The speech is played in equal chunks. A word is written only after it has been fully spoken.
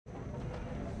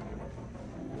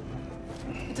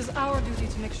It is our duty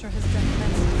to make sure his death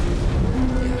ends.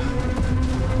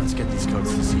 Yeah. Let's get these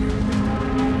calkestis here.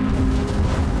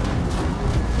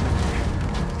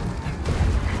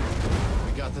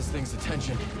 We got this thing's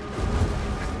attention.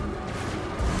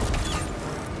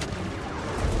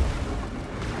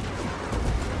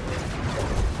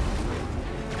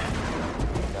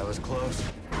 That was close.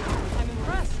 I'm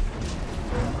impressed.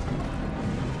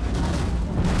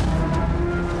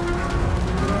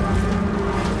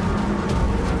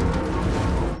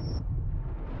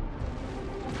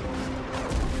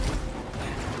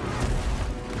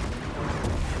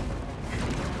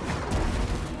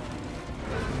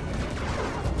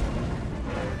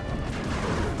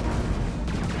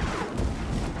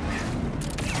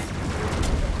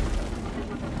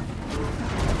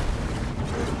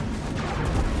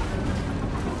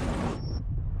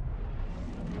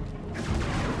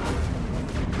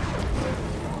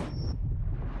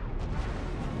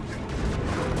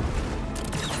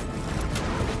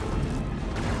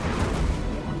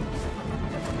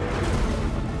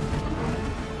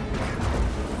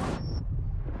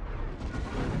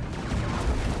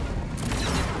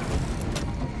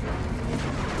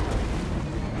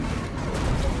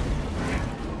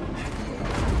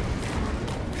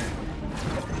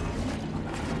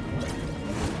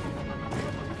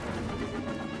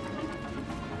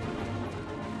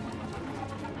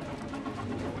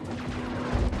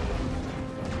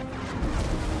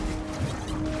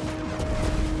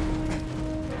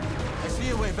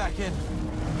 Back in.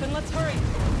 Then let's hurry.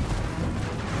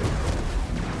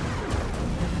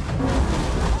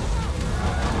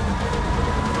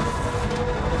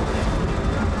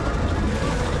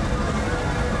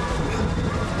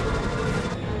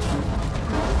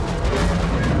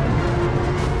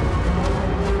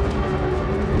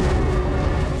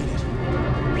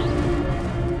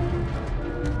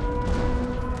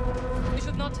 We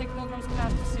should not take Pilgrim's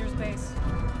path to Sears base.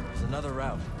 There's another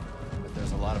route, but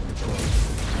there's a lot of patrol.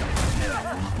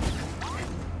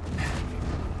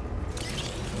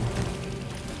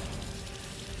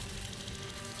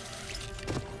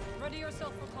 Ready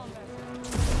yourself for combat.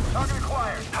 Target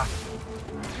acquired.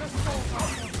 Your soul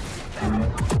powerful.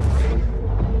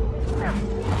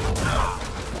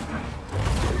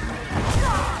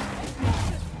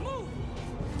 Move!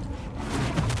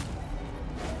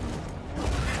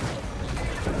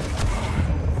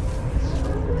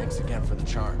 Thanks again for the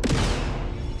charm.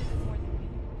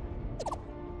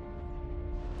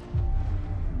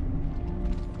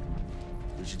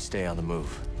 We should stay on the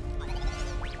move.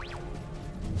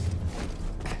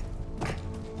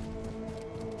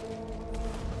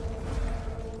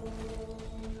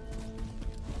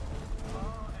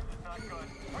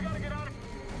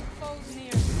 Foes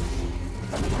near.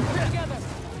 Together.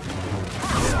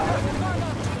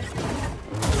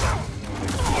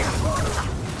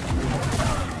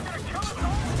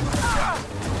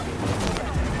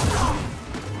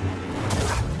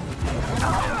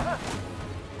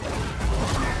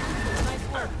 Nice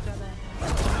work, Jedi.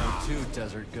 You too,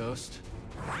 Desert Ghost.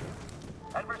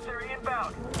 Adversary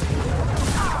inbound.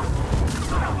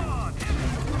 Come on!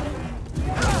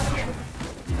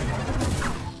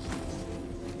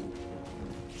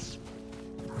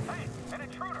 Hey, an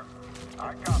intruder! I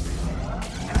copy.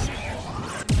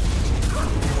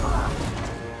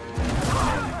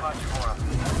 Much for him.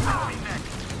 I'll be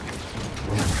next.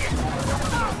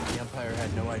 The Empire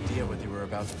had no idea what they were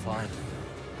about to find.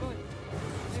 Good.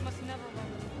 They must never run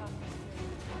the path.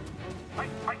 I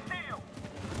see you!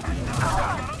 And now I've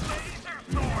got a laser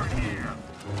sword here!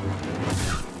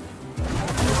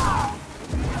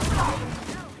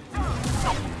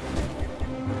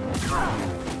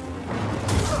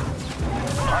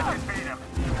 I can beat him.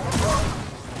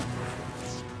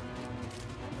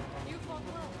 You fought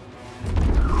well.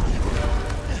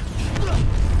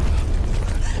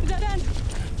 Dead end!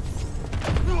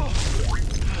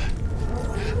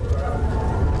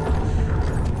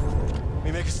 We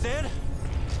make a stand?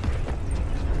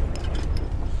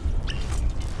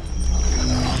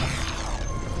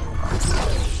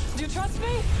 Do you trust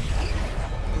me?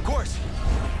 Of course.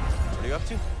 What are you up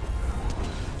to?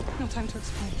 No time to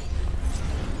explain.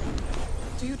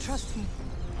 Do you trust me?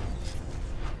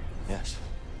 Yes.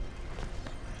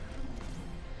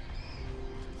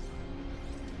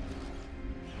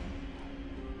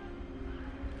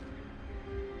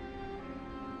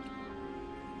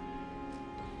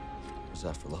 Was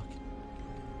that for luck?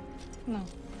 No.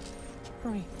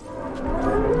 Hurry.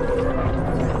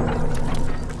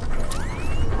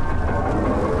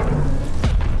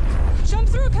 Jump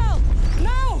through, Cal!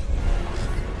 Now!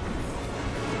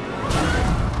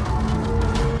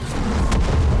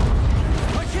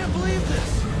 I can't believe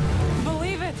this!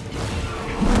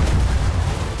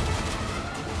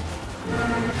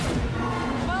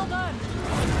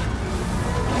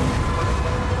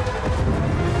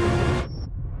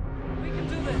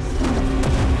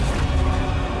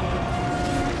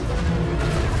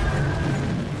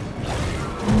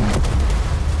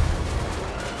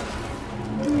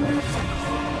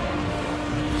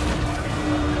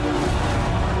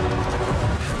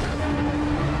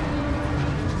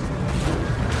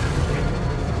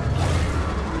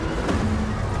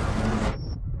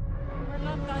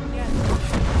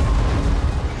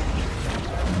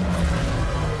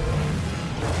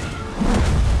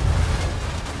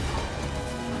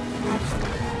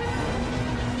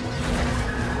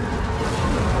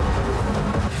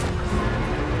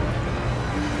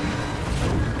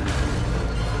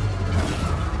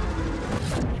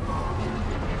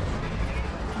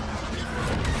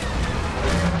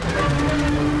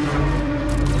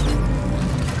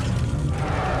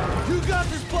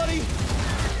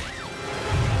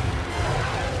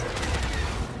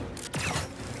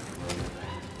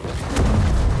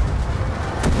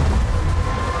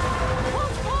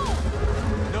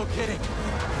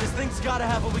 gotta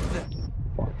have a weakness.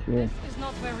 Fuck you. This is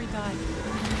not where we die.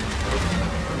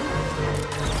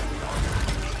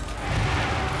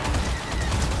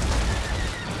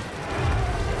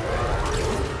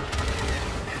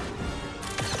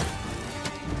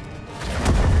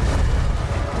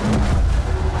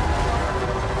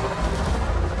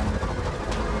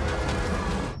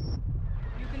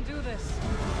 You can do this.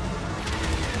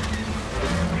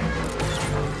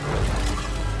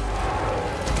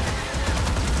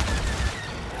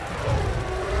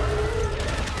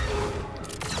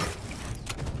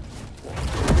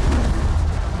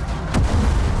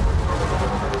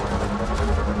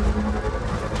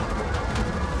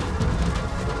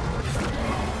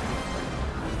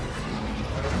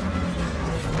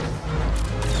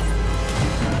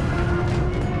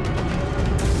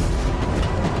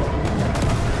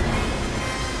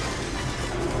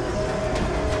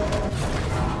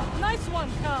 Nice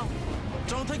one, Cal.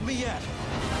 Don't thank me yet.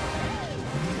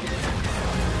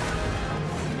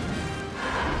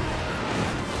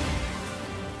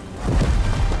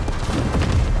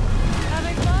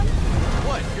 Having fun?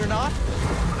 What, you're not?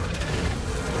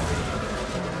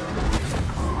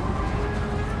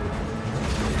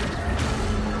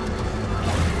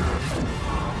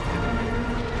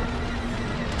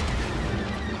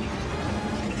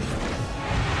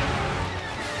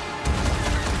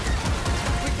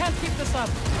 We can't keep this up.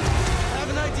 I have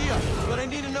an idea, but I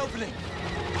need an opening.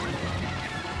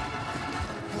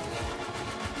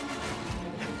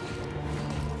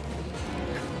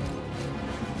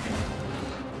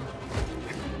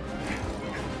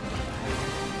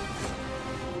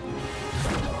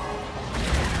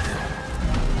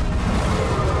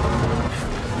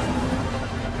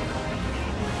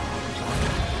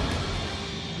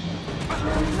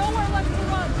 Nowhere left to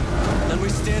run. Then we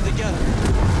stand together.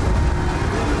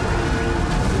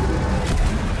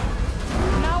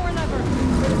 Now or never.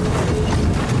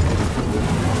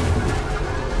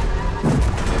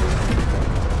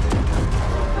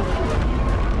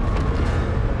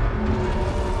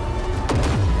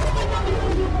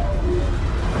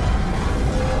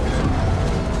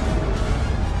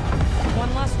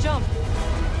 One last jump.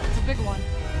 It's a big one.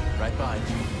 Right behind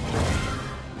you.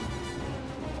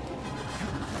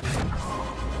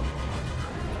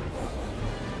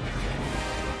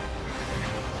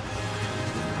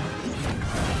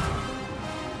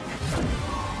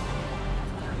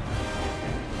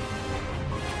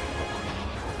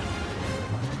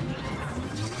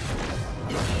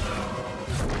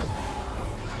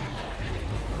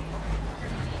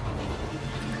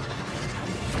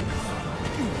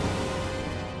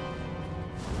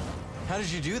 How did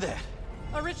you do that?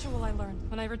 A ritual I learned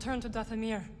when I returned to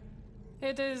Dathomir.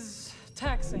 It is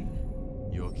taxing.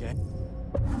 You okay?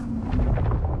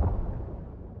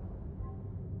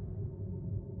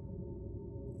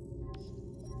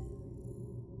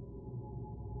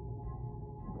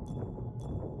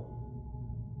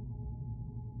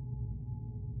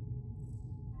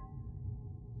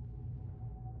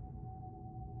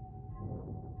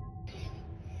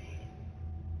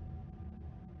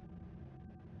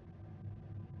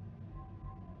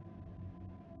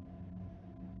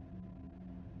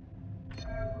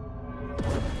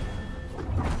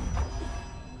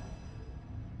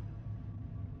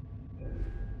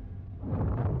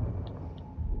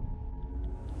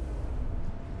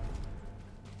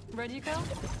 Ready, Cal?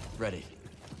 Ready.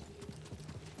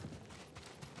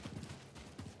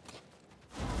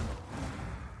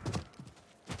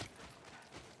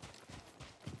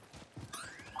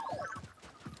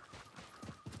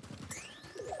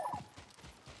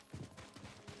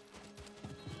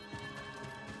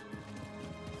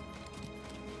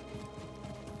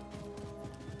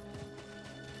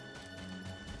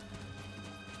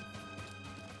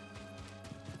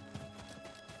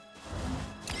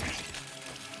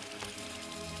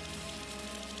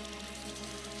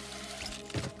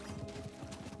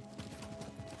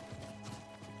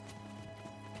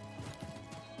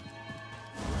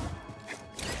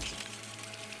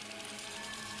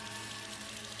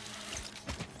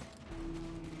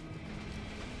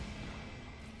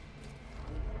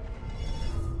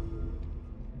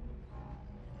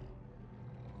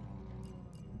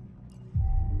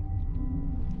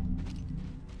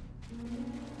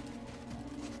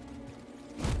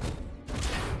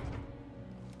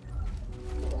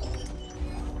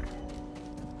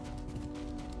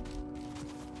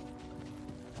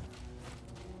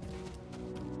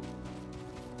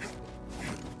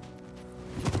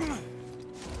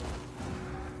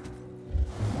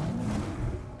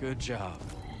 Good job.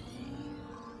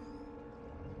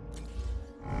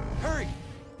 Hurry!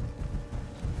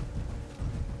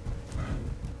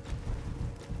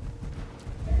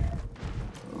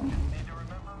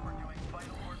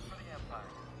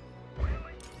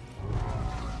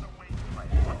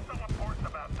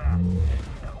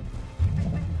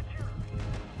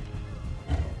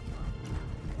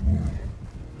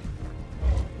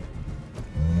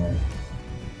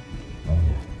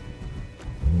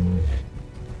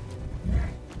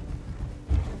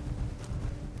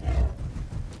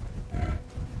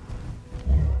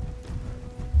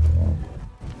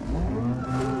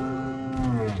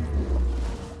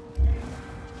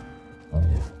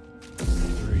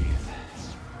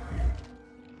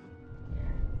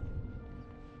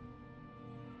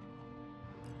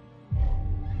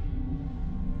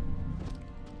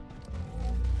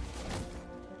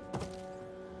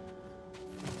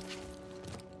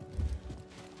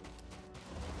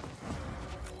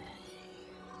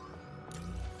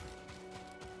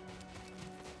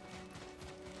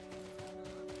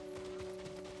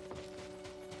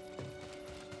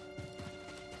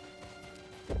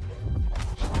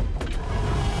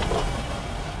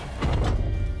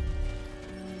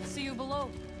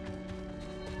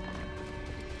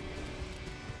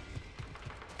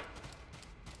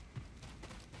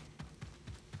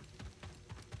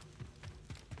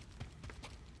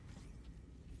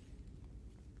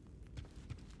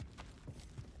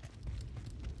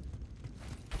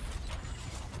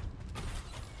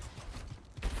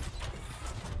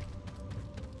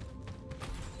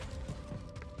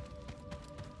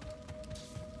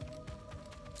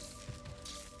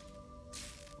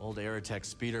 Old Aerotech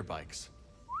speeder bikes.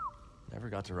 Never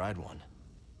got to ride one.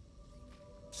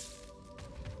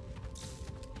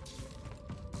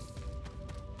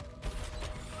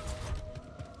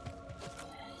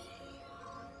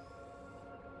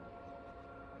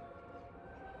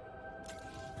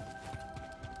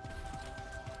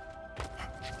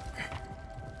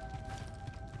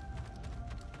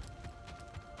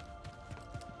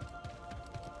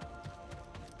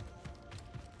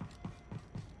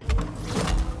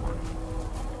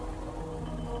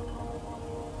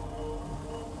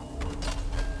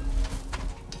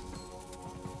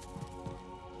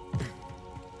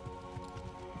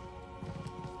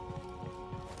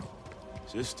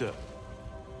 Sister,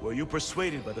 were you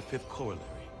persuaded by the fifth corollary?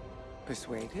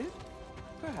 Persuaded?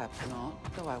 Perhaps not,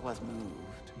 though I was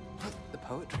moved. The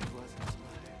poetry was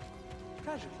inspired.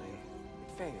 Tragically,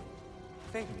 it failed.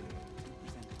 Fatally, to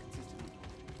present a consistent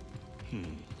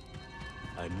poetry.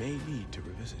 I may need to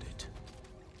revisit it.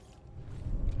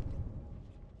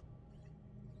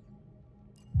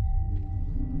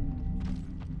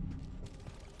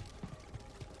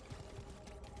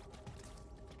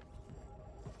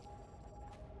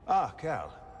 Ah,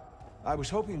 Cal. I was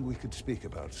hoping we could speak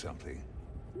about something.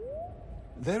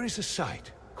 There is a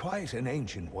site, quite an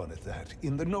ancient one at that,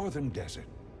 in the northern desert.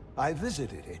 I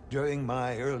visited it during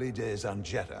my early days on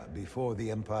Jeddah, before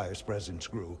the Empire's presence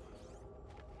grew.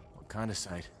 What kind of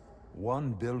site?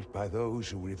 One built by those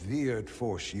who revered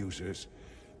Force users.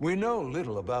 We know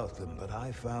little about them, but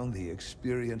I found the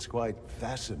experience quite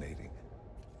fascinating.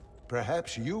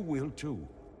 Perhaps you will too.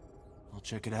 I'll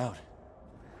check it out.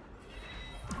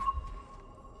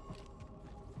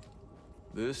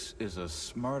 This is a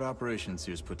smart operation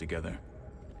Sears put together.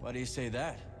 Why do you say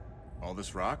that? All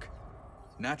this rock?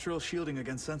 Natural shielding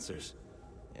against sensors.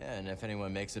 Yeah, and if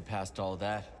anyone makes it past all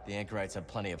that, the anchorites have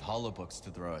plenty of holobooks to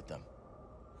throw at them.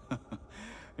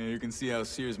 Yeah, you can see how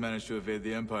Sears managed to evade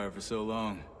the Empire for so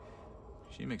long.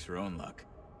 She makes her own luck,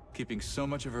 keeping so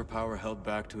much of her power held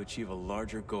back to achieve a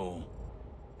larger goal.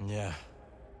 Yeah.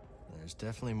 There's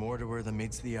definitely more to her than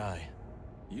meets the eye.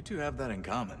 You two have that in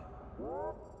common.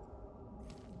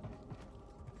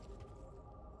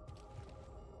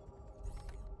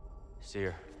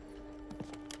 Seer.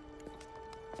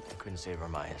 I couldn't save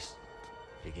Armias.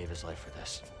 He gave his life for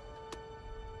this.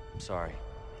 I'm sorry.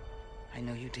 I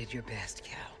know you did your best,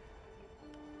 Cal.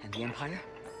 And the Empire?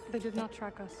 They did not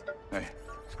track us. Hey,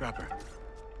 Scrapper.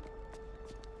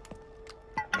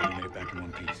 I made it back in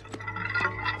one piece.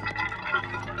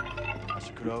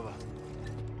 Master Cordova,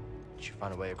 did you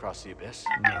find a way across the abyss?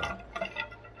 No.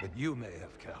 But you may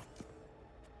have, Cal.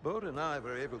 Bode and I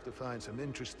were able to find some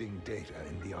interesting data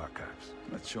in the archives.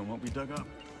 Let's show them what we dug up.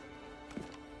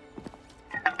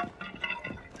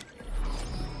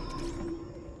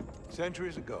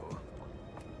 Centuries ago,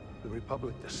 the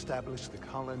Republic established the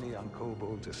colony on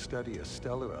Kobol to study a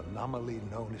stellar anomaly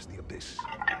known as the Abyss.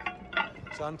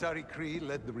 Santari Kree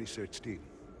led the research team.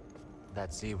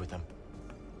 That Z with him.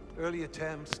 Early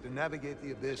attempts to navigate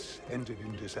the Abyss ended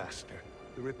in disaster.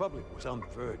 The Republic was on the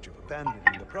verge of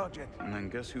abandoning the project. And then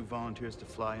guess who volunteers to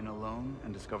fly in alone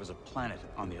and discovers a planet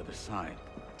on the other side?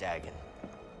 Dagon.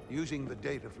 Using the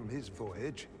data from his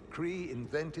voyage, Kree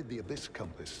invented the Abyss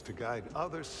Compass to guide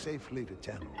others safely to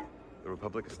Tenel. The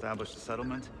Republic established a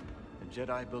settlement, the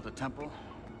Jedi built a temple,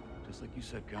 just like you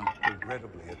said, Cal.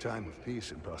 Regrettably, a time of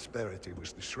peace and prosperity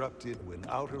was disrupted when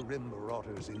Outer Rim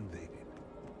marauders invaded.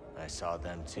 I saw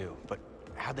them too, but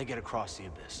how'd they get across the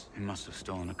abyss? He must have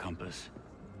stolen a compass.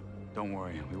 Don't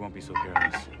worry, we won't be so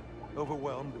careless.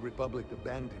 Overwhelmed, the Republic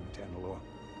abandoned Tenelor,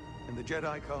 and the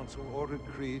Jedi Council ordered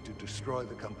Kree to destroy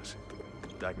the compasses.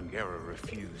 Dagon Gera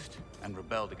refused and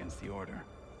rebelled against the Order.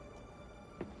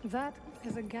 That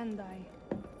is a Gendai.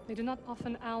 They do not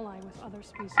often ally with other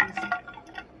species.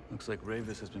 Looks like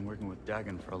Ravis has been working with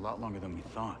Dagon for a lot longer than we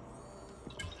thought.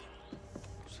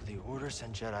 So the Order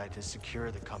sent Jedi to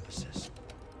secure the compasses.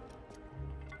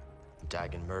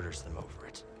 Dagon murders them over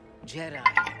it. Jedi.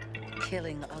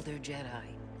 Killing other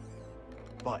Jedi.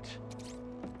 But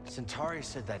Centauri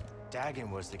said that Dagon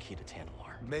was the key to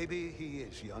Tantalor. Maybe he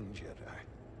is, young Jedi.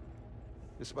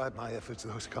 Despite my efforts,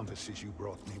 those compasses you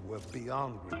brought me were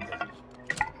beyond repair.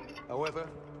 However,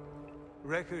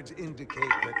 records indicate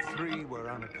that 3 were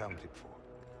unaccounted for.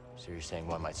 So you're saying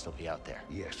one might still be out there?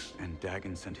 Yes. And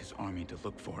Dagon sent his army to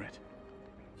look for it.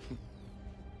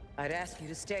 I'd ask you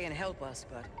to stay and help us,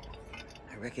 but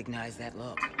I recognize that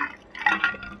look.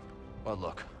 What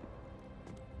look?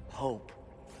 Hope.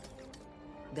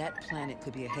 That planet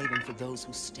could be a haven for those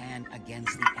who stand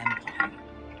against the Empire.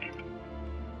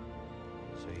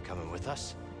 So you coming with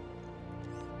us?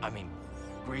 I mean,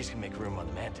 Grease can make room on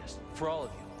the Mantis. For all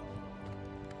of you.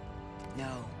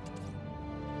 No.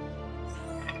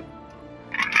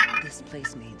 This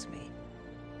place needs me.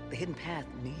 The hidden path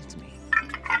needs me.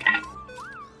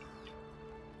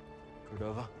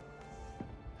 Cordova?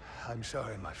 I'm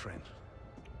sorry, my friend.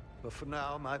 But for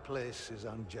now, my place is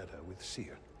on Jeddah with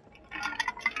Seer.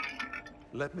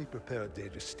 Let me prepare a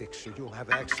data stick so you'll have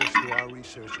access to our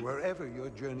research wherever your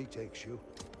journey takes you.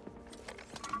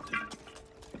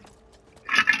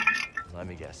 Let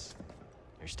me guess.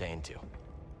 You're staying too.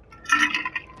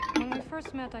 When we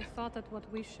first met, I thought that what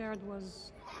we shared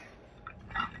was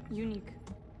unique.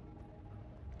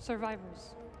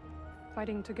 Survivors,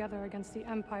 fighting together against the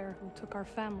Empire who took our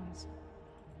families.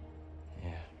 Yeah.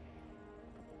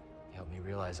 You helped me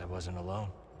realize I wasn't alone.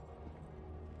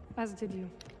 As did you.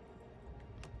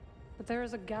 But there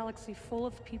is a galaxy full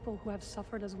of people who have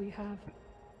suffered as we have.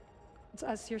 It's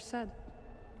as Seer said.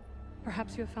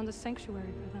 Perhaps you have found a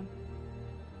sanctuary for them.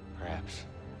 Perhaps.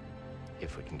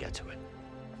 If we can get to it.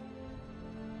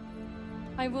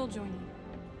 I will join you.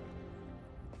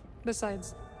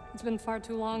 Besides, it's been far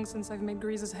too long since I've made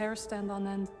Grease's hair stand on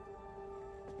end.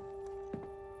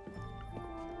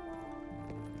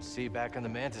 See you back on the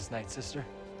Mantis night, sister.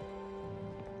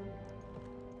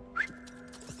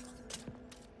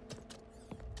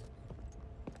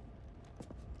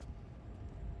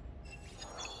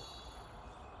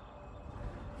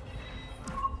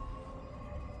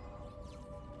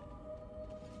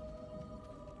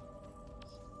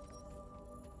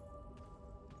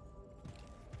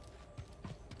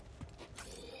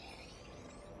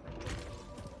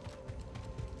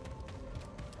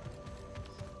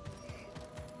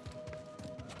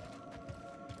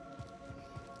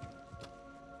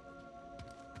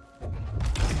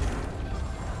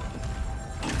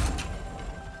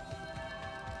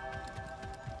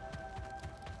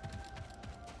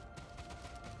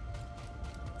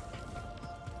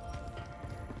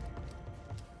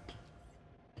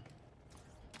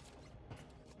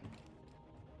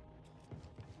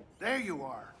 There you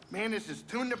are. Mantis is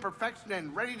tuned to perfection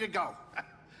and ready to go.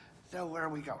 So where are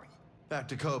we going? Back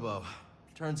to Kobo.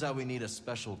 Turns out we need a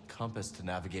special compass to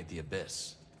navigate the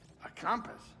abyss. A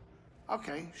compass?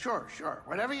 Okay, sure.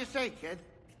 Whatever you say, kid.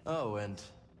 Oh, and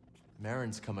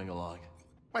Marin's coming along.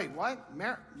 Wait, what?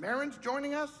 Marin's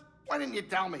joining us? Why didn't you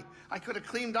tell me? I could have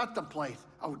cleaned up the place.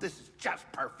 Oh, this is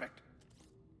just perfect.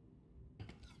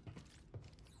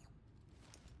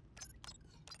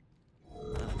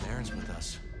 Marin's with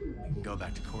us. We can go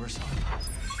back to Coruscant.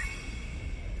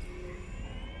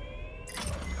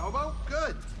 Kobo?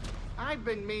 Good. I've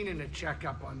been meaning to check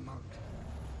up on Monk.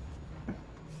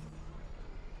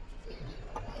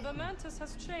 The Mantis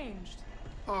has changed.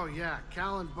 Oh yeah,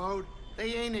 Cal and Bode,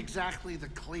 they ain't exactly the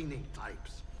cleaning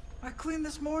types. I cleaned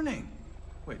this morning.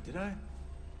 Wait, did I?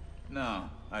 No,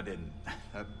 I didn't.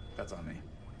 That's on me.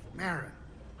 Marin,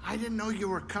 I didn't know you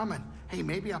were coming. Hey,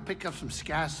 maybe I'll pick up some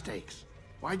scaz steaks.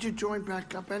 Why'd you join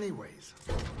back up anyways?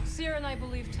 Seer and I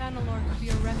believe Tanalorr could be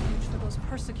a refuge for those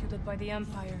persecuted by the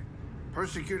Empire.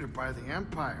 Persecuted by the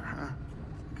Empire,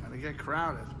 huh? Gotta get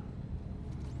crowded.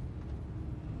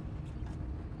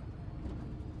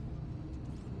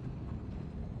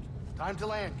 Time to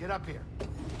land. Get up here.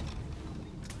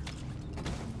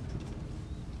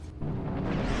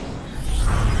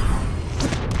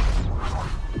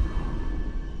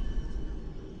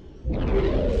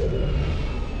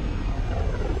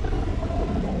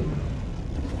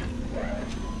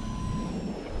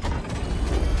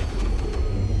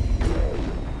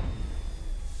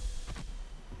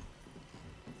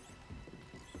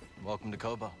 Welcome to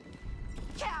Kobo.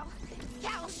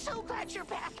 Cal, so glad you're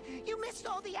back. You missed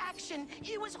all the action.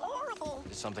 It was horrible.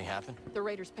 Did something happen? The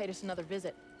Raiders paid us another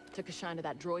visit. Took a shine to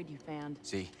that droid you found.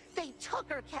 See? They took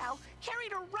her, Cal.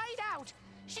 Carried her right out.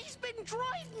 She's been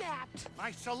droid-napped.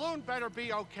 My saloon better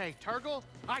be okay, Turgle.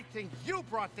 I think you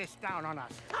brought this down on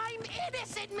us. I'm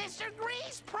innocent, Mr.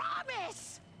 Grease.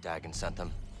 Promise. Dagon sent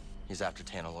them. He's after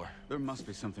Tanalorr. There must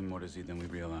be something more to Z than we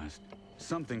realized.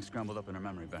 Something scrambled up in her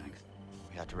memory bank.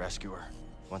 We have to rescue her.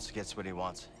 Once he gets what he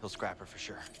wants, he'll scrap her for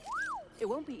sure. It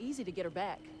won't be easy to get her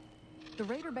back. The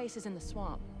Raider base is in the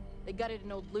swamp. They gutted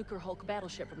an old Lucre Hulk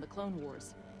battleship from the Clone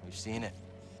Wars. We've seen it.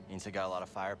 Means they got a lot of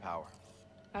firepower.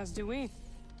 As do we.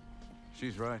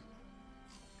 She's right.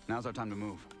 Now's our time to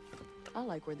move. I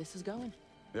like where this is going.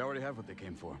 They already have what they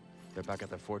came for. They're back at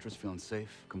their fortress, feeling safe,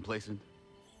 complacent.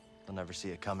 They'll never see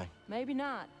it coming. Maybe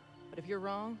not. But if you're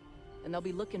wrong, then they'll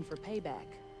be looking for payback.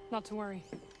 Not to worry.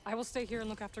 I will stay here and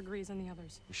look after Grease and the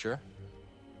others. You sure?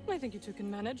 I think you two can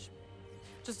manage.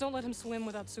 Just don't let him swim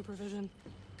without supervision.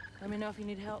 Let me know if you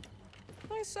need help.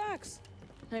 Nice axe.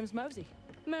 Name's Mosey.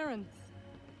 Marin.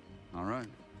 All right.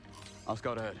 I'll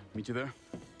scout ahead. Meet you there?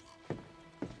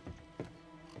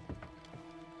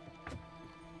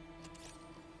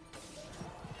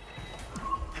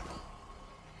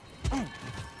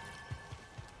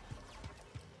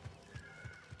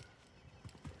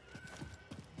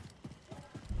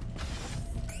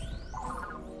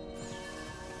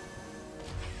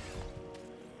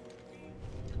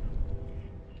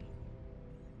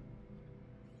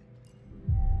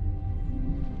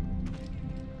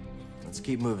 Let's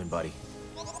keep moving, buddy.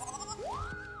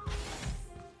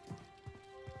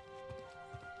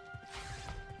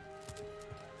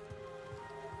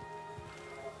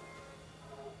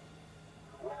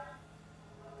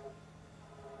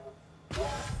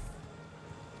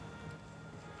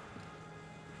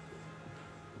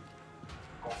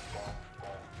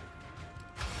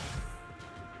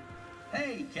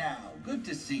 Hey, Cal. Good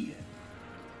to see you.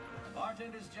 The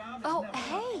bartender's job is Oh, never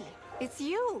hey, it's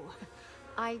you.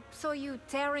 I saw you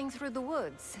tearing through the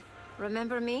woods.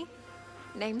 Remember me?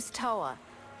 Name's Toa.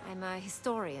 I'm a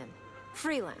historian.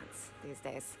 Freelance these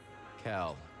days.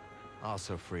 Cal,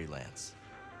 also freelance.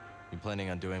 You planning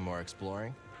on doing more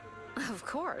exploring? Of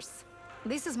course.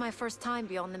 This is my first time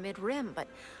beyond the Mid-Rim, but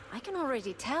I can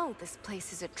already tell this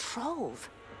place is a trove.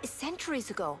 Centuries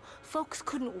ago, folks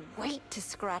couldn't wait to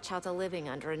scratch out a living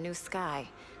under a new sky.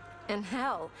 And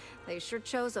hell, they sure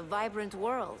chose a vibrant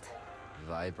world.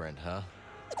 Vibrant, huh?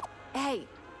 Hey,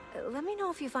 let me know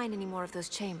if you find any more of those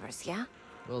chambers, yeah?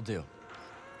 Will do.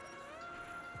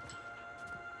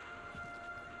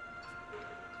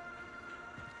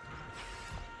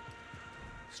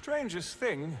 Strangest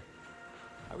thing,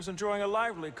 I was enjoying a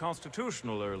lively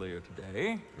constitutional earlier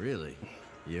today. Really?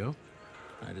 You?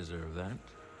 I deserve that.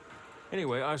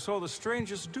 Anyway, I saw the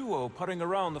strangest duo putting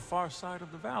around the far side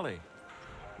of the valley.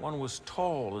 One was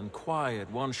tall and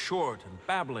quiet, one short and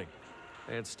babbling.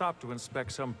 They had stopped to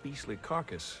inspect some beastly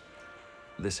carcass.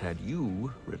 This had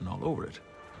you written all over it.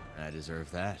 I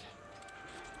deserve that.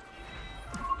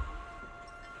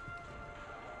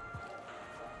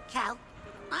 Cal,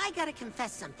 I gotta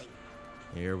confess something.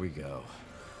 Here we go.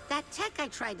 That tech I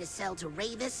tried to sell to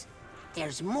Ravis,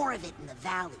 there's more of it in the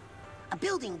valley. A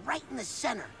building right in the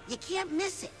center. You can't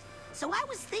miss it. So I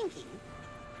was thinking,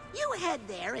 you head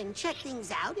there and check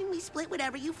things out, and we split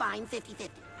whatever you find 50-50.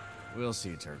 We'll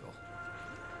see, Turgle.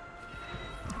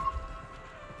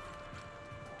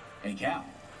 Hey, Cal.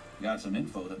 Got some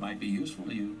info that might be useful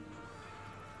to you.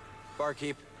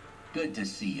 Barkeep. Good to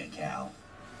see you, Cal.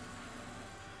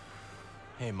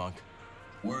 Hey, Monk.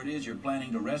 Word is you're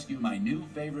planning to rescue my new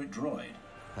favorite droid.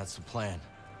 That's the plan.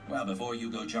 Well, before you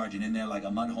go charging in there like a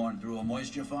mudhorn through a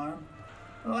moisture farm,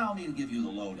 allow me to give you the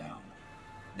lowdown.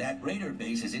 That raider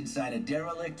base is inside a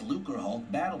derelict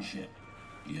Lucrehulk battleship.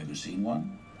 You ever seen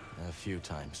one? A few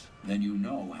times. Then you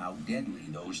know how deadly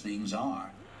those things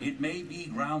are. It may be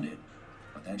grounded,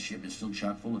 but that ship is still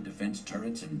chock full of defense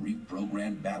turrets and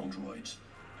reprogrammed battle droids.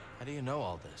 How do you know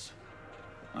all this?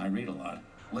 I read a lot.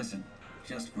 Listen,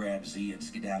 just grab Z and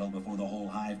skedaddle before the whole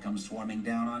hive comes swarming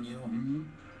down on you, hmm?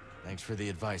 Thanks for the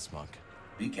advice, Monk.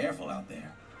 Be careful out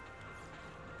there.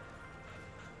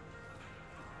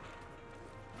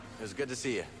 It was good to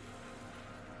see you.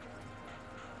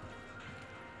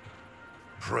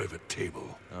 Private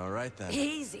table. All right, then.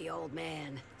 Easy, old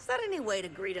man. Is that any way to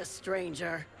greet a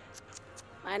stranger?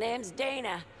 My name's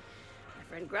Dana. My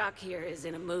friend Grok here is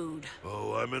in a mood.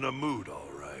 Oh, I'm in a mood, all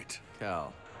right.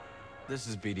 Cal, this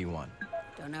is BD1.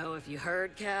 Don't know if you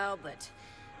heard, Cal, but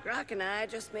Grok and I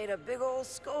just made a big old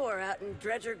score out in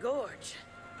Dredger Gorge.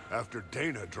 After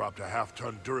Dana dropped a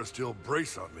half-ton Durasteel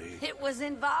brace on me. It was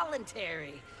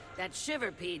involuntary. That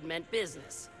shiverpeed meant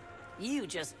business. You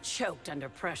just choked under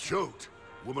pressure. Choked?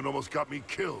 Woman almost got me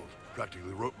killed.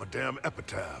 Practically wrote my damn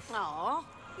epitaph. Aw.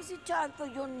 Is it time for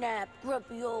your nap,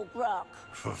 grumpy old Grok?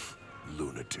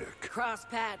 Lunatic.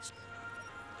 Cross-patch.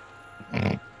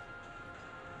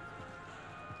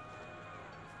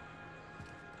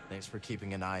 Thanks for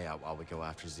keeping an eye out while we go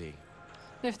after Z.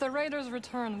 If the raiders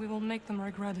return, we will make them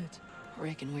regret it.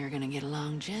 Reckon we're gonna get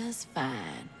along just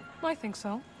fine. I think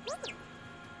so.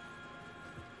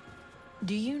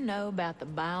 Do you know about the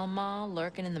bile maw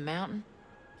lurking in the mountain?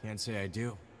 Can't say I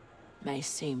do. May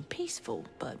seem peaceful,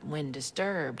 but when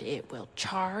disturbed, it will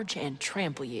charge and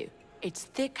trample you. Its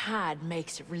thick hide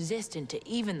makes it resistant to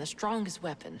even the strongest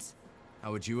weapons.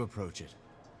 How would you approach it?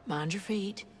 Mind your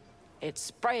feet. Its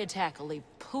spray attack will leave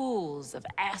pools of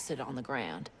acid on the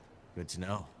ground. Good to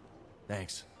know.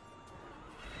 Thanks.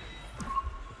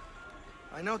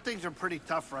 I know things are pretty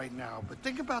tough right now, but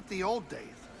think about the old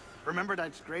days. Remember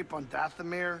that scrape on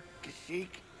Dathomir, Kashyyyk?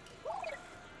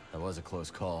 That was a close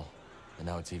call, and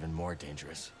now it's even more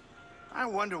dangerous. I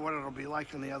wonder what it'll be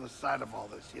like on the other side of all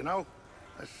this, you know?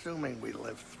 Assuming we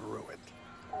live through it.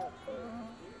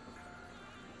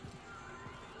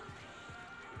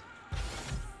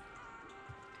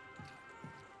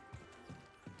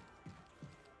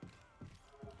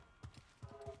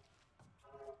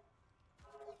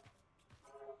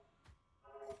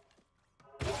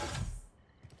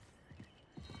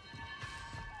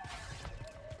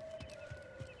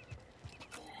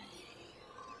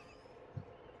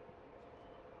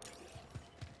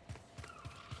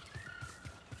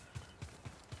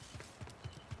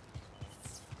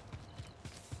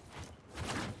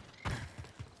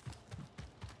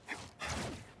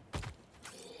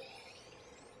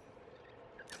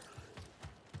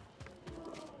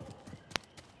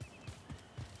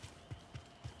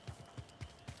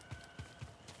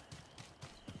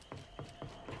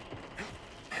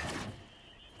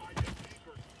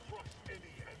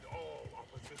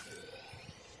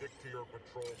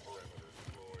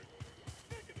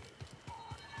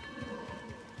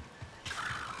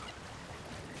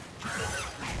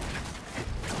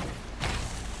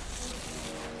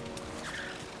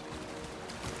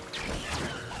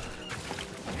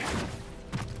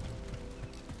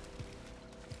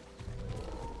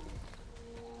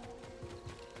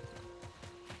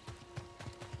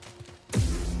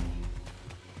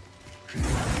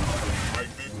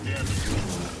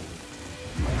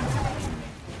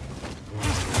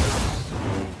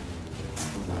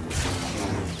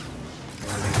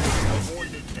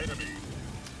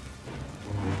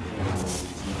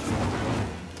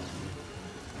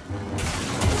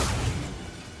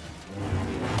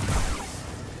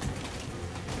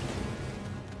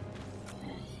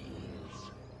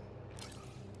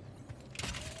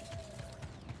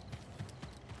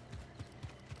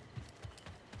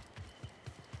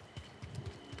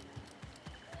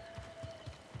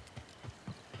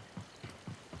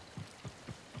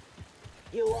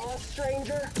 You lost,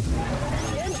 stranger?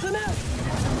 Into them!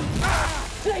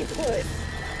 Stay put!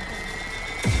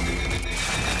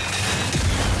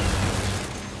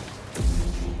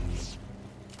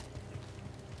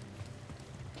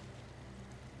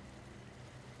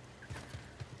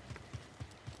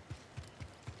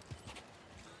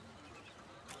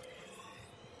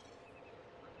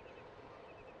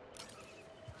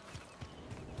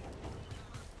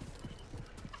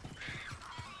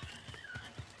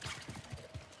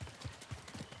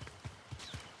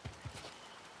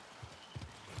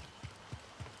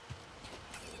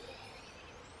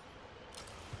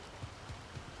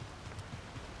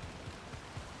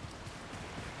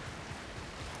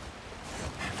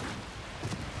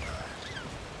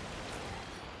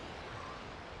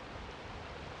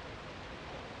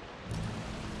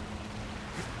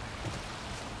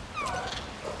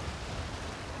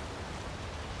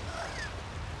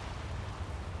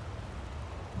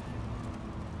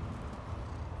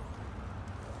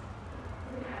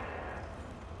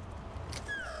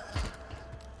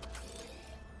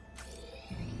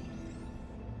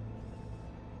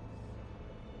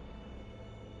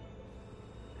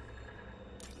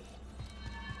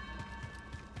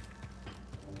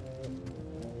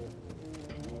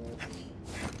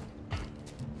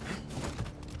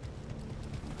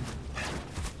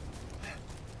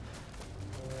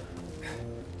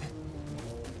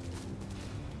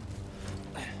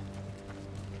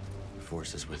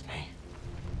 Force is with me.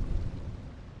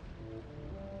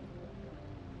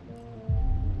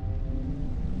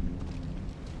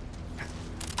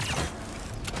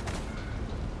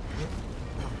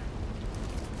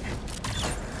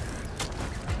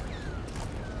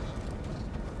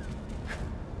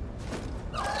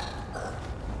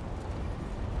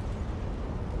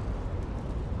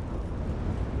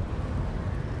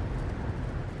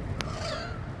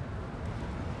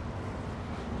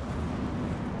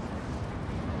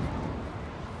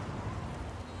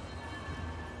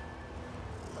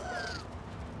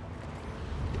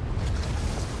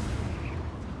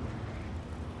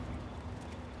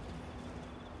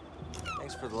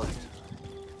 Thanks for the lift.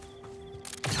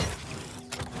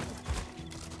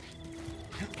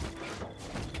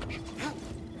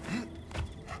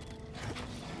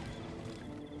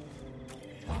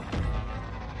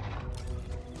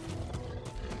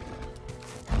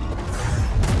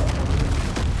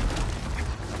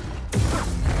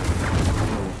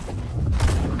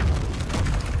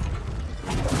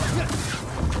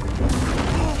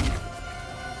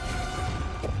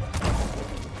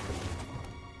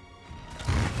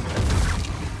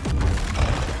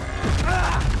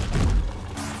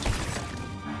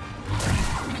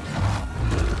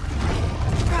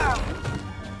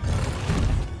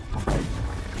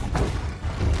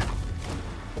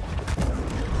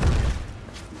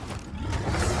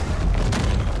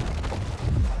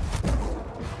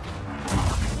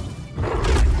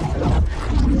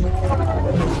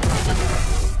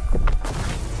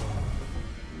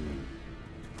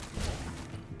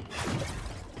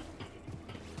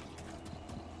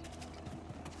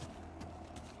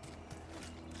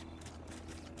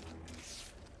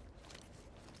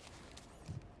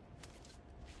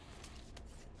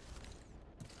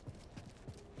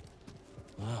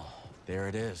 Well, there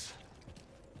it is.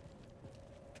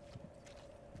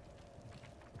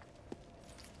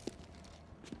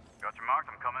 Got your mark,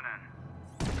 I'm coming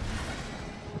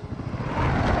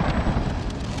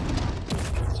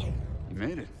in. You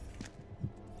made it.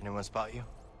 Anyone spot you?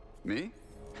 Me?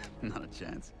 Not a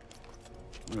chance.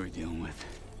 What are we dealing with?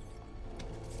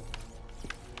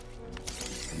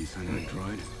 Any sign of a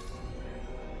droid?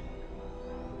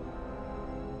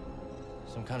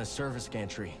 Some kind of service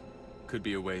gantry. Could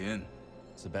be a way in.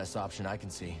 It's the best option I can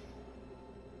see.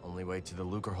 Only way to the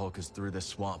Lucre Hulk is through this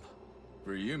swamp.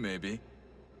 For you, maybe.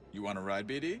 You want to ride,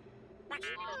 BD?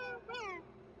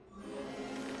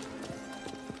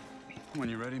 When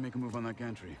you're ready, make a move on that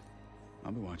gantry.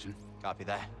 I'll be watching. Copy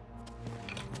that.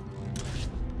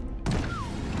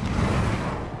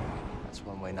 That's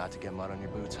one way not to get mud on your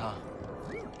boots, huh?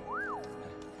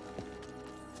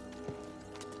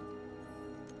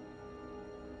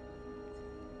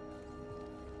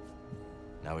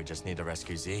 Now we just need to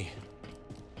rescue Z.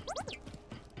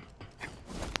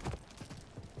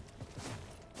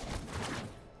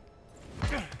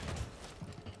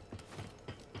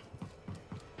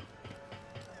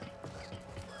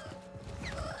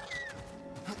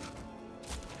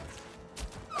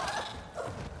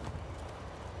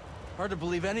 Hard to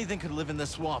believe anything could live in this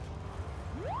swamp.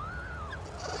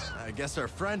 I guess our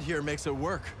friend here makes it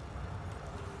work.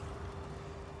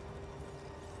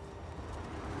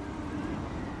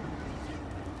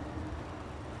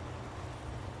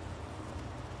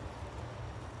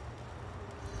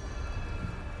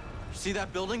 See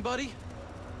that building, buddy?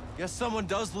 Guess someone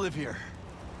does live here.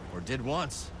 Or did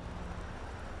once.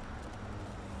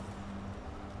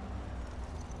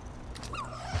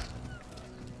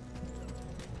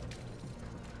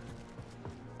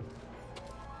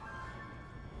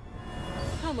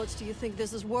 How much do you think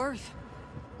this is worth?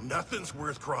 Nothing's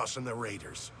worth crossing the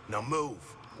Raiders. Now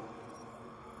move.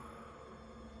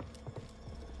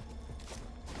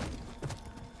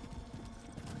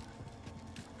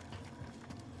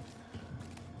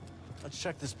 Let's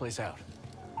check this place out.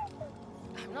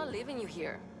 I'm not leaving you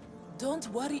here. Don't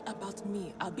worry about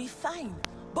me. I'll be fine.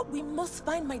 But we must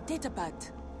find my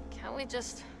datapad. Can't we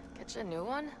just get you a new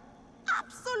one?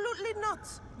 Absolutely not.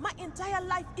 My entire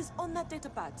life is on that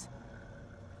datapad.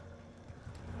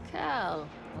 Cal,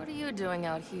 what are you doing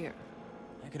out here?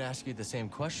 I could ask you the same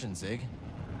question, Zig.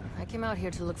 I came out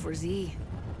here to look for Z.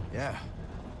 Yeah,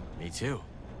 me too.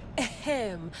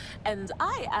 Ahem. And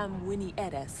I am Winnie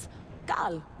Eres.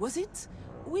 Cal, was it?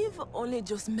 We've only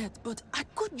just met, but I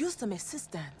could use some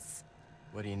assistance.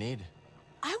 What do you need?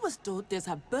 I was told there's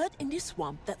a bird in this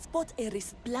swamp that spots a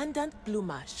resplendent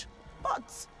plumage.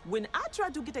 But when I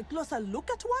tried to get a closer look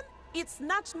at one, it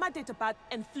snatched my datapad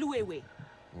and flew away.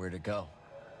 Where'd it go?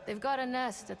 They've got a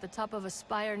nest at the top of a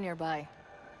spire nearby.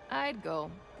 I'd go,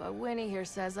 but Winnie here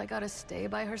says I gotta stay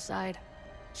by her side.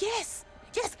 Yes!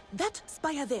 Yes, that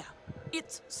spire there.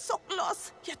 It's so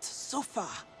close, yet so far.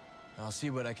 I'll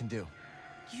see what I can do.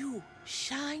 You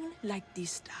shine like the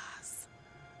stars.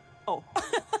 Oh,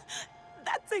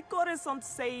 that's a Coruscant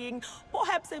saying,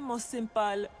 perhaps a more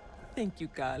simple, thank you,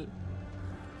 Cal.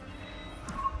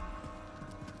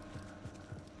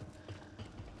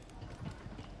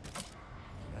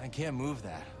 I can't move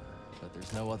that, but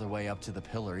there's no other way up to the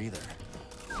pillar either.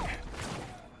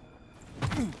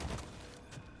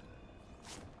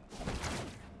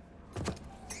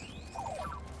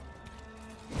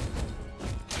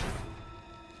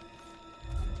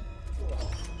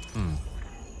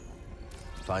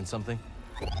 Find something?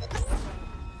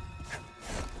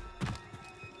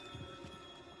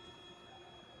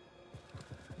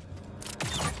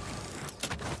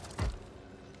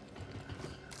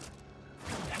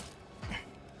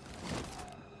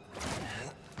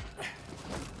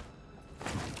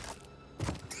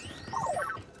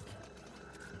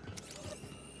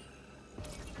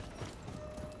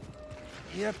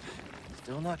 Yep,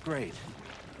 still not great.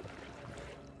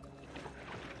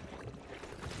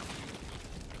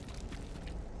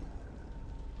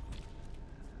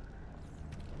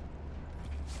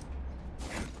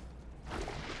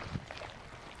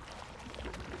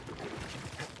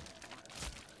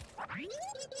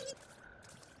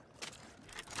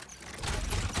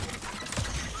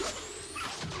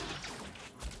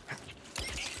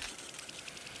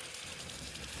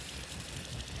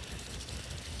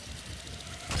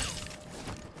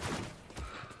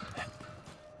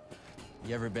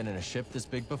 You ever been in a ship this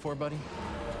big before, buddy?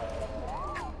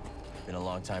 Been a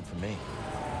long time for me.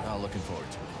 Not looking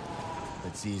forward to it.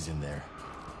 But Z's in there.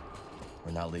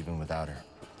 We're not leaving without her.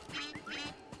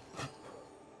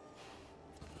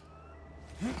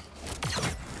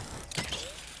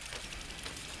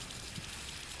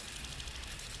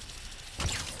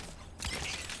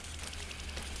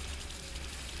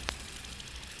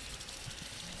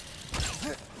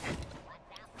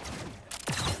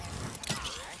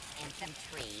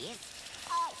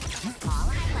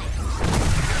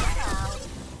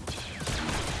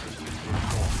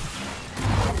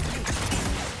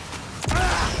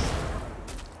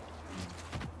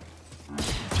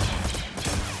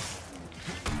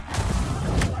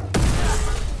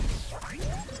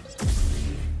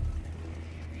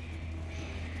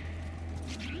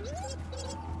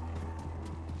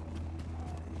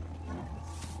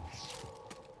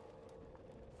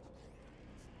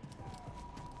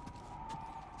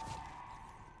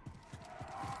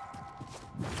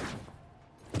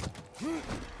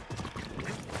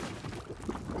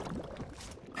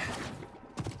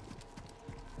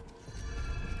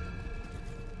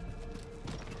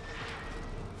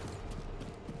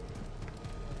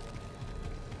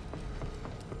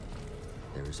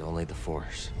 There is only the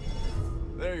Force.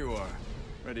 There you are.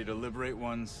 Ready to liberate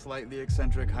one slightly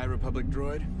eccentric High Republic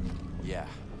droid? Yeah.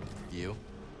 You?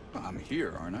 Well, I'm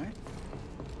here, aren't I?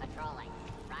 Patrolling.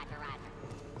 Roger, roger.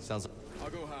 Sounds like... I'll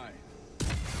go high.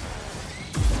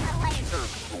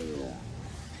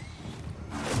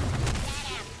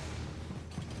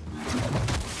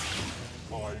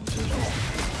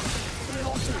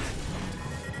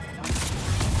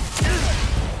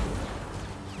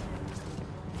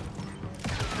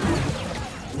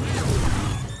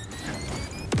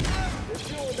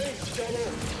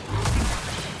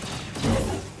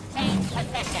 Change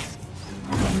position.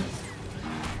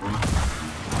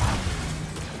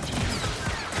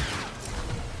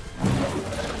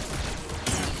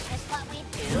 Is what we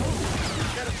do.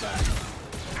 Get it back.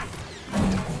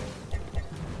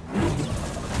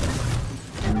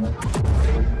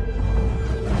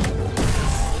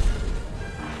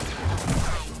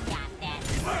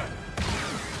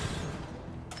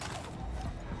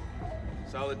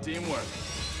 Solid teamwork.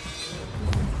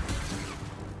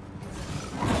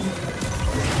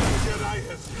 Jedi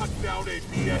has cut down a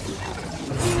BS.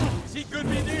 See good,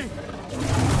 BD?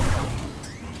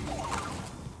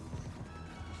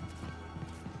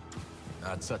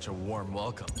 Not such a warm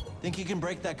welcome. Think you can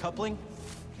break that coupling?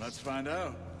 Let's find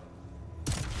out.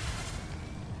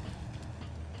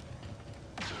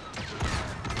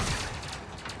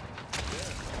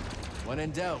 When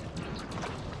in doubt.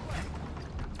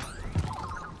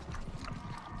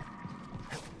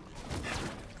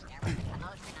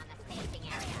 Commotion on the staging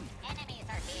area. Enemies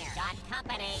are here. Got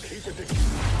company.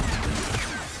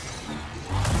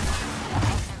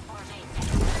 Formation.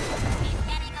 He's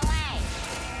getting away.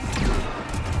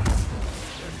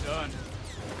 They're done.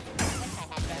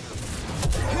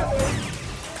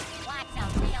 Watch a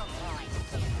real droid.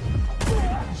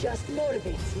 Just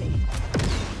motivates me.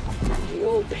 The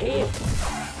old pants.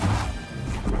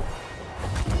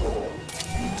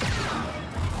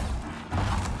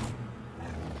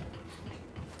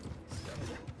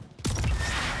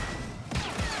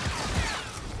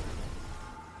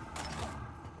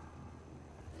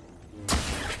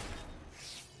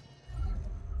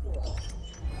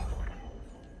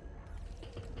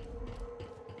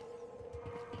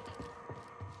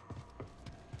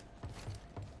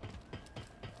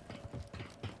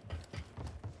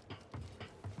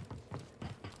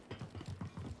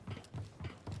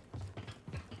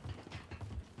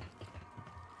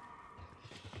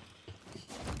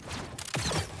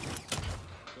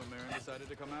 Decided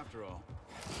to come after all.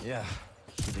 Yeah.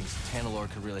 She thinks Tanalor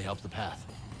could really help the path.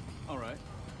 All right.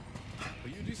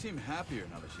 But you do seem happier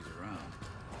now that she's around.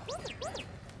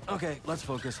 Okay, let's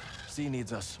focus. C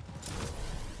needs us.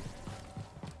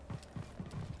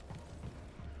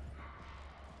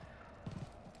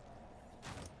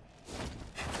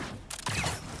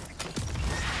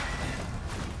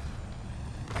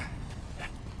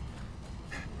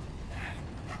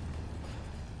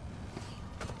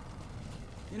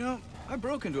 You know, I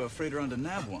broke into a freighter on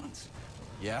Nav once.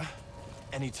 Yeah?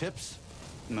 Any tips?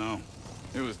 No.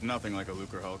 It was nothing like a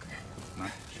Lucre Hulk.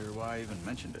 Not sure why I even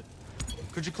mentioned it.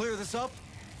 Could you clear this up?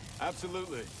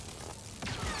 Absolutely.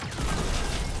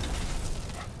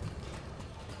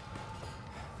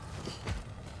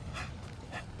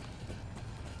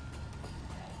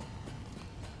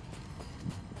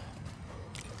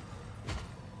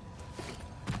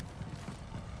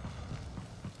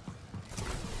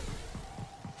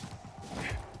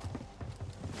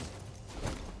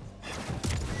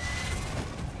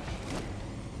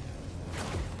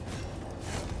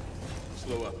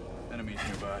 Slow up. Enemies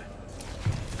nearby.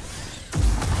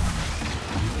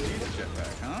 You need a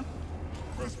jetpack, huh?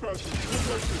 First person,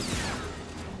 first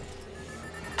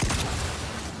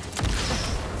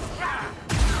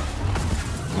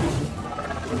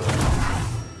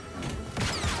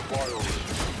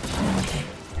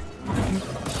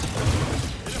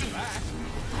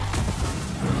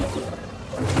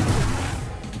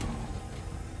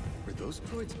Were those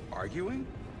droids arguing?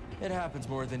 It happens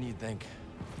more than you'd think.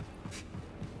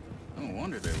 No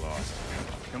wonder they lost.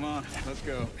 Come on, let's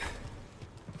go.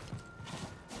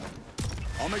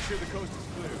 I'll make sure the coast is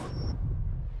clear.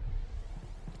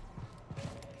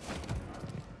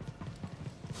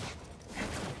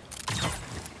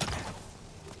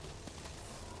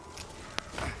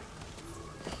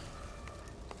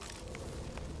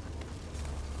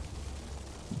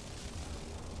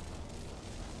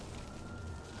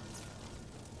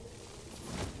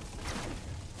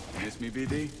 me,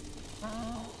 BD?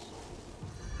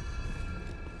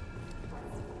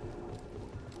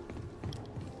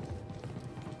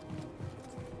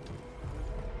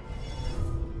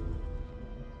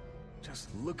 Just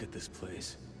look at this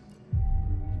place.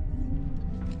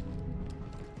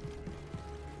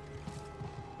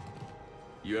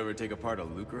 You ever take apart a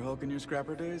Lucre Hulk in your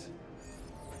scrapper days?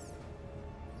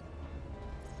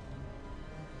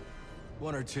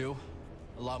 One or two.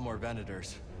 A lot more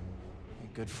Venators. A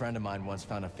good friend of mine once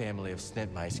found a family of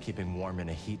snit mice keeping warm in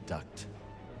a heat duct.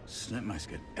 Snit mice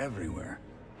get everywhere.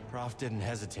 Prof didn't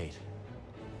hesitate.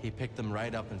 He picked them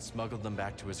right up and smuggled them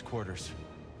back to his quarters.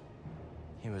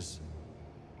 He was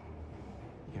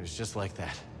just like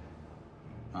that.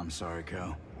 I'm sorry,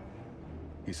 Cal.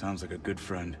 He sounds like a good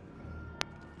friend.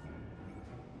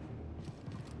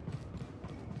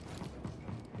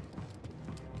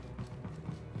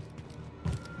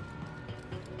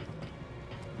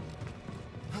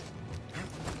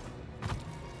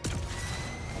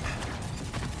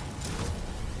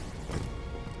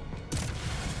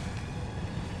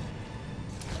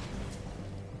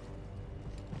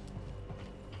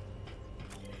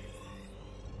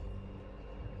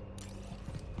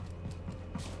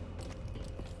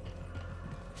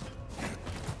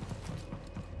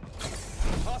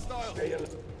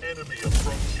 Enemy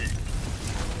approaching.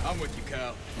 I'm with you,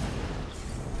 Cal.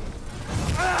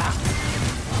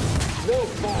 No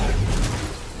fire.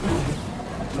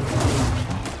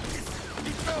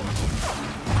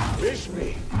 Miss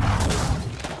me.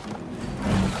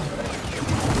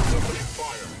 Somebody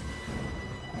fire.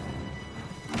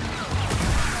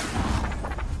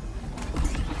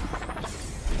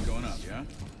 Going up, yeah?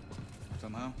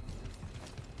 Somehow?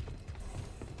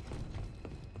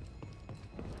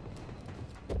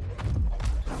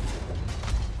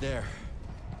 There.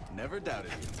 Never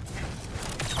doubted you.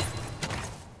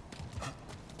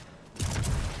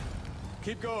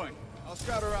 Keep going. I'll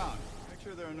scout around. Make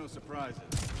sure there are no surprises.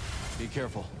 Be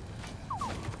careful.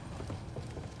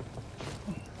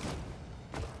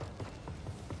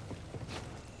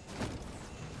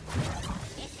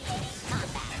 Initiating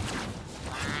combat.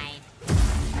 Fine.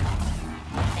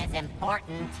 This is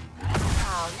important.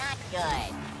 Oh, not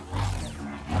good.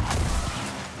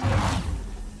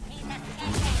 He's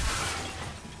escaping.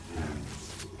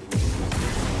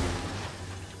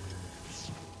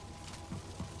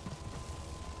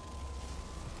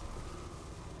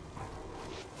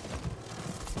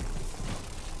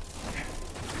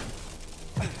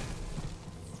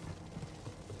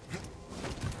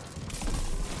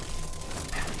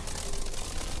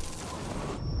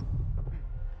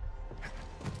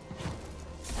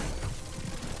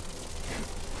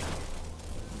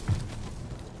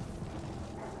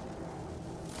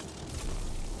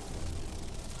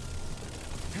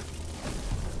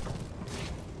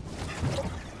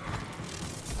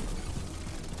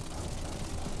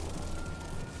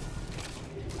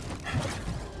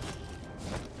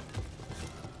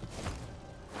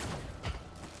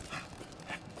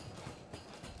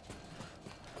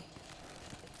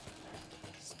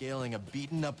 Scaling a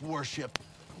beaten-up warship,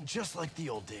 just like the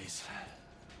old days.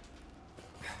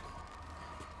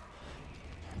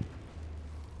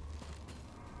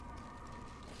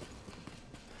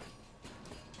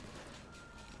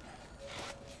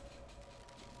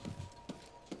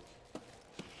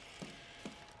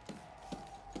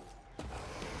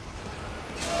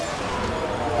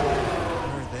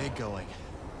 Where are they going?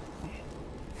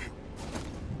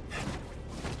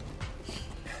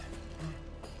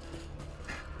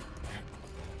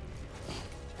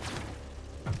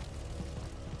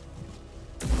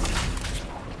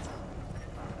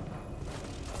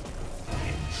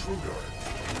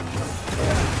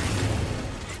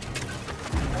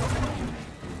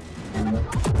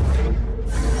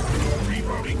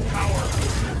 Reloading power.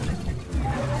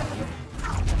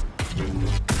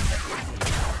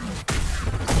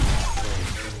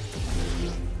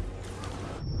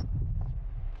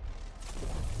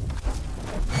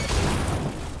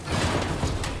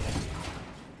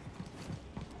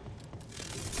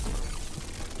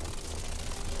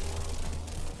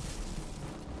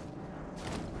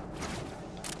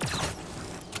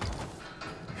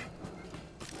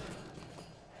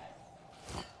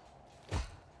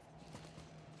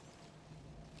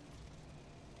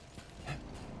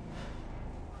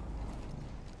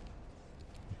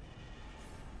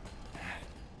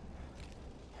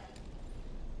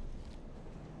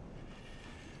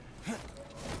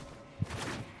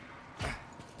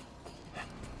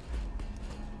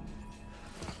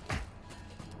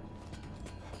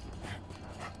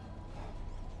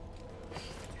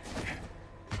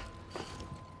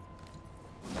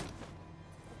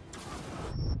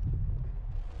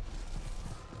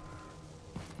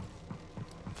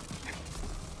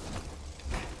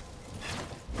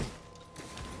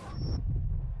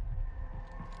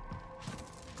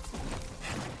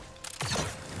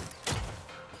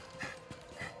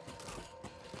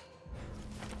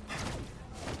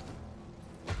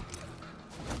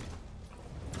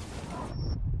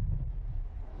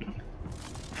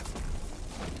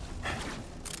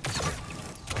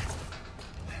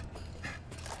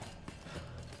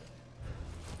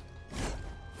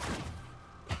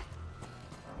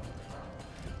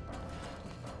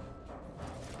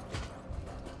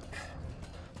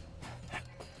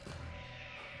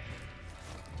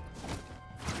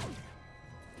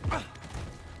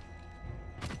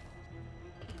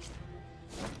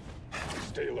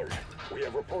 Alert. We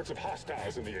have reports of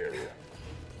hostiles in the area.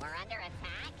 We're under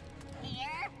attack?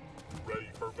 Here? Ready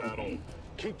for battle.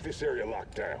 Keep this area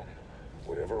locked down.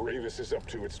 Whatever Ravis is up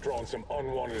to, it's drawn some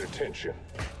unwanted attention.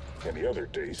 And the other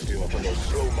day, stealing from those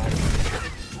slow-minded...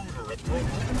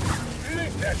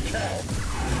 Make that count!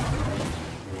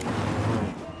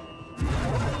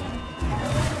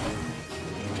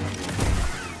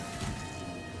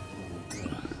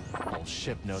 Whole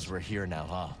ship knows we're here now,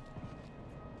 huh?